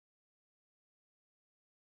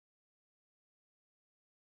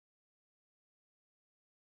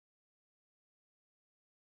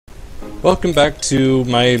Welcome back to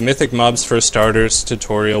my Mythic Mobs for Starters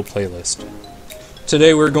tutorial playlist.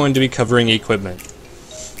 Today we're going to be covering equipment.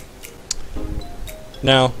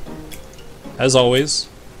 Now, as always,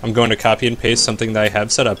 I'm going to copy and paste something that I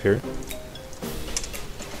have set up here.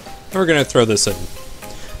 And we're going to throw this in.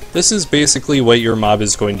 This is basically what your mob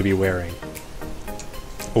is going to be wearing.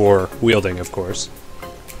 Or wielding, of course.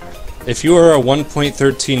 If you are a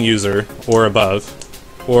 1.13 user or above,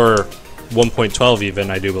 or 1.12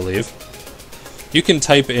 even, I do believe, you can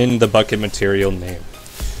type in the bucket material name.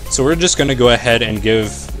 So we're just going to go ahead and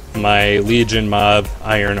give my Legion mob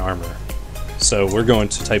iron armor. So we're going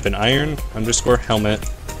to type in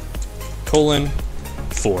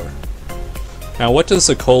iron_helmet:4. Now what does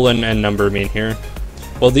the colon and number mean here?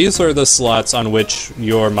 Well, these are the slots on which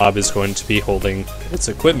your mob is going to be holding its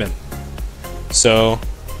equipment. So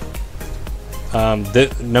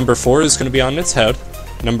number 4 is going to be on its head,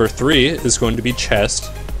 number 3 is going to be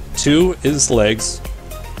chest, 2 is legs,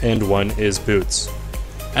 and 1 is boots.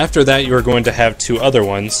 After that, you are going to have 2 other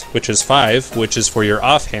ones, which is 5, which is for your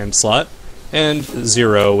offhand slot, and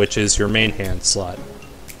 0, which is your main hand slot.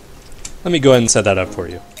 Let me go ahead and set that up for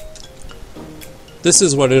you. This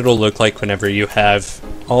is what it'll look like whenever you have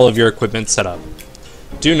all of your equipment set up.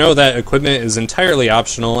 Do know that equipment is entirely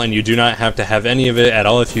optional and you do not have to have any of it at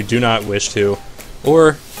all if you do not wish to,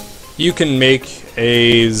 or you can make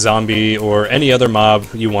a zombie or any other mob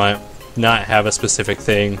you want not have a specific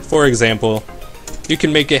thing. For example, you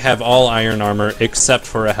can make it have all iron armor except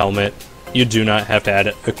for a helmet. You do not have to add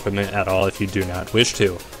equipment at all if you do not wish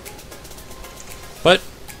to. But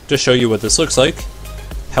to show you what this looks like,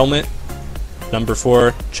 helmet number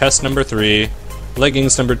 4, chest number 3,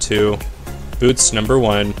 leggings number 2, boots number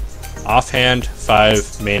 1, offhand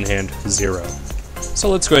 5, main hand 0. So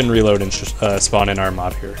let's go ahead and reload and spawn in our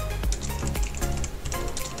mob here.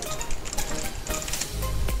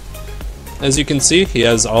 As you can see, he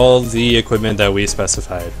has all the equipment that we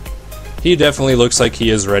specified. He definitely looks like he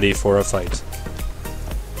is ready for a fight.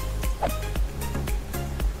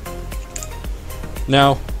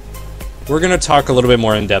 Now, we're going to talk a little bit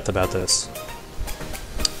more in depth about this.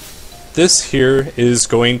 This here is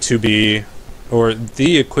going to be, or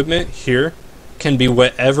the equipment here can be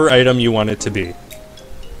whatever item you want it to be.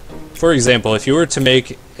 For example, if you were to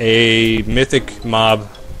make a mythic mob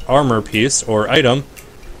armor piece or item,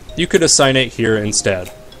 you could assign it here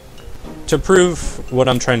instead. To prove what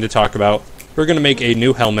I'm trying to talk about, we're going to make a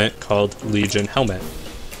new helmet called Legion Helmet.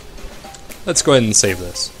 Let's go ahead and save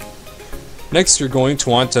this. Next, you're going to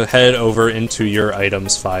want to head over into your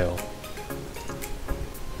items file.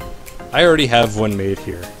 I already have one made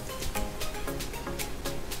here.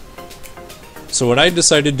 So what I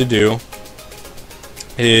decided to do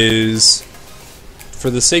is, for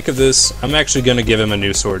the sake of this, I'm actually going to give him a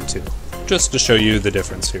new sword too, just to show you the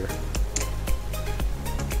difference here.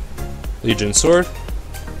 Legion sword,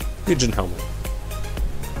 Legion helmet.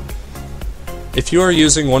 If you are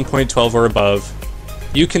using 1.12 or above,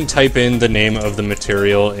 you can type in the name of the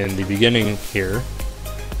material in the beginning here.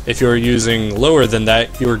 If you are using lower than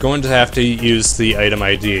that, you are going to have to use the item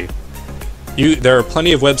ID. There are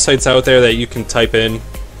plenty of websites out there that you can type in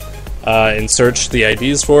and search the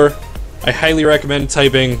IDs for. I highly recommend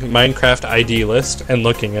typing Minecraft ID list and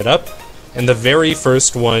looking it up. And the very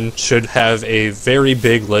first one should have a very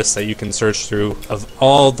big list that you can search through of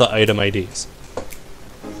all the item IDs.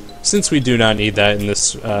 Since we do not need that in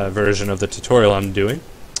this version of the tutorial I'm doing,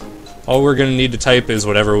 all we're going to need to type is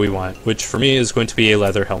whatever we want, which for me is going to be a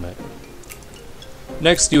leather helmet.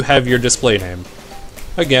 Next, you have your display name.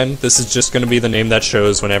 Again, this is just going to be the name that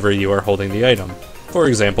shows whenever you are holding the item. For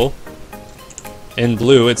example, in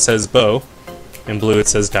blue it says bow, in blue it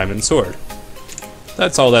says diamond sword.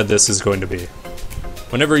 That's all that this is going to be.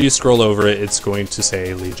 Whenever you scroll over it, it's going to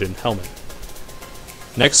say Legion Helmet.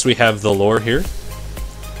 Next, we have the lore here.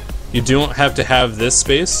 You don't have to have this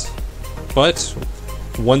space, but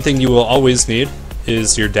one thing you will always need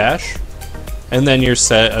is your dash, and then your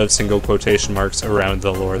set of single quotation marks around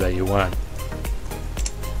the lore that you want.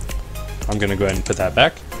 I'm going to go ahead and put that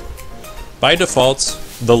back. By default,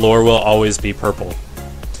 the lore will always be purple.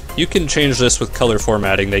 You can change this with color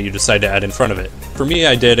formatting that you decide to add in front of it. For me,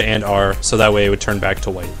 I did and R, so that way it would turn back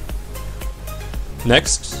to white.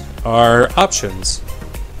 Next are options.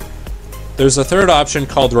 There's a third option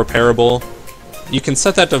called repairable. You can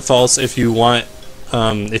set that to false if you want,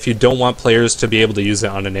 if you don't want players to be able to use it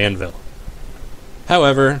on an anvil.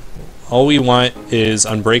 However, all we want is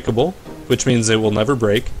unbreakable, which means it will never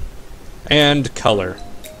break, and color.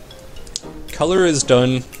 Color is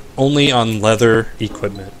done only on leather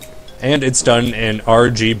equipment, and it's done in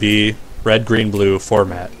RGB, red, green, blue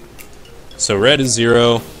format. So red is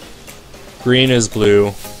 0, green is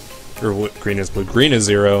blue, green is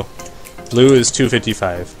 0, blue is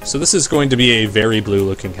 255. So this is going to be a very blue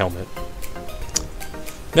looking helmet.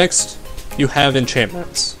 Next, you have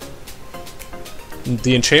enchantments.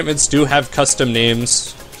 The enchantments do have custom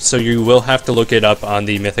names, so you will have to look it up on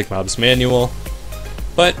the Mythic Mobs manual.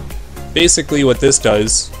 But basically what this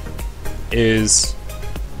does is,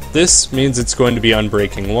 this means it's going to be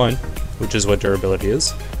Unbreaking 1, which is what durability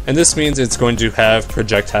is, and this means it's going to have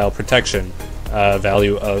projectile protection,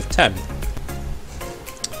 value of 10.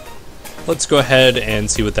 Let's go ahead and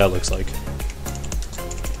see what that looks like.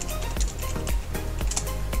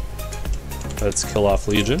 Let's kill off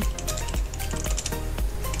Legion.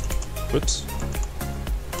 Whoops.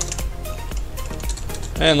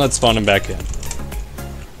 And let's spawn him back in.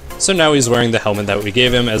 So now he's wearing the helmet that we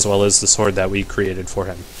gave him, as well as the sword that we created for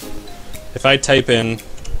him. If I type in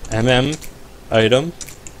item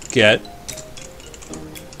get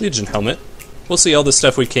Legion helmet, we'll see all the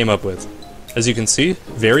stuff we came up with. As you can see,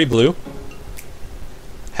 very blue,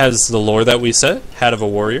 has the lore that we set, Hat of a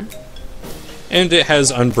Warrior, and it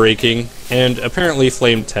has Unbreaking, and apparently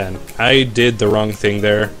Flame 10. I did the wrong thing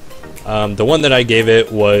there. The one that I gave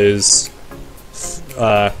it was,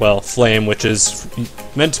 well, Flame, which is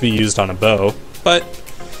meant to be used on a bow, but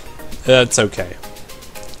that's okay.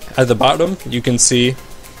 At the bottom, you can see,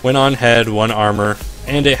 when on head, 1 armor,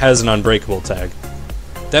 and it has an Unbreakable tag.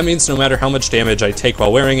 That means no matter how much damage I take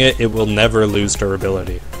while wearing it, it will never lose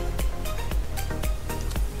durability.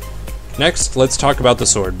 Next, let's talk about the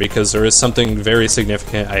sword, because there is something very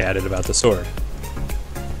significant I added about the sword.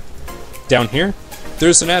 Down here,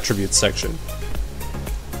 there's an attributes section.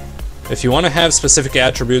 If you want to have specific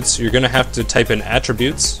attributes, you're going to have to type in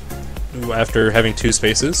attributes after having 2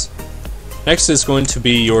 spaces. Next is going to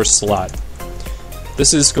be your slot.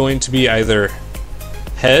 This is going to be either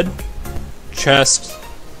head, chest,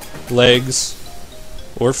 legs,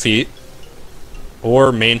 or feet,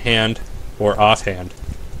 or main hand, or offhand.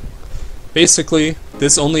 Basically,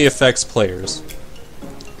 this only affects players.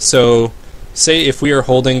 So, say if we are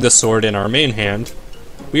holding the sword in our main hand,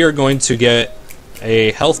 we are going to get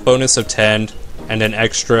a health bonus of 10 and an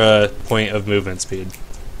extra point of movement speed.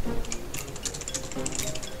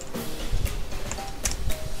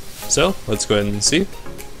 So, let's go ahead and see.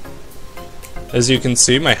 As you can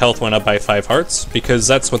see, my health went up by 5 hearts, because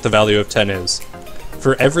that's what the value of 10 is.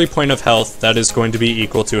 For every point of health, that is going to be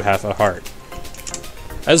equal to half a heart.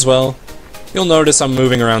 As well, you'll notice I'm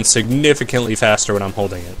moving around significantly faster when I'm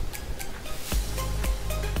holding it.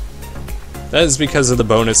 That is because of the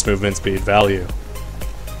bonus movement speed value.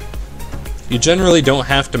 You generally don't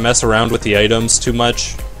have to mess around with the items too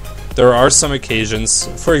much. There are some occasions,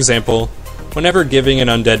 for example, whenever giving an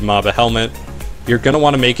undead mob a helmet, you're going to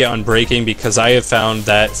want to make it unbreaking, because I have found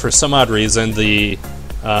that for some odd reason the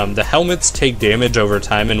helmets take damage over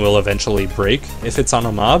time and will eventually break if it's on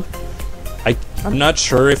a mob. I'm not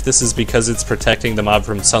sure if this is because it's protecting the mob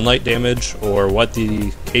from sunlight damage or what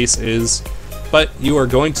the case is, but you are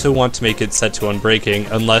going to want to make it set to unbreaking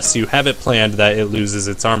unless you have it planned that it loses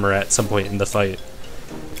its armor at some point in the fight.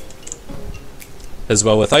 As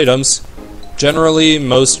well with items, generally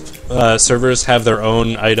most servers have their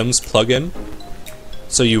own items plugin,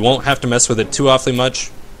 so you won't have to mess with it too awfully much.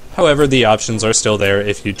 However, the options are still there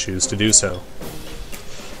if you choose to do so.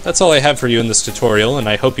 That's all I have for you in this tutorial, and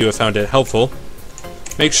I hope you have found it helpful.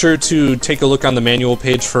 Make sure to take a look on the manual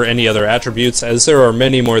page for any other attributes, as there are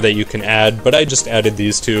many more that you can add, but I just added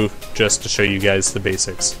these 2 just to show you guys the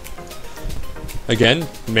basics. Again,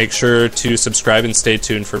 make sure to subscribe and stay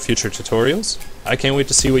tuned for future tutorials. I can't wait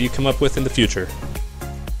to see what you come up with in the future.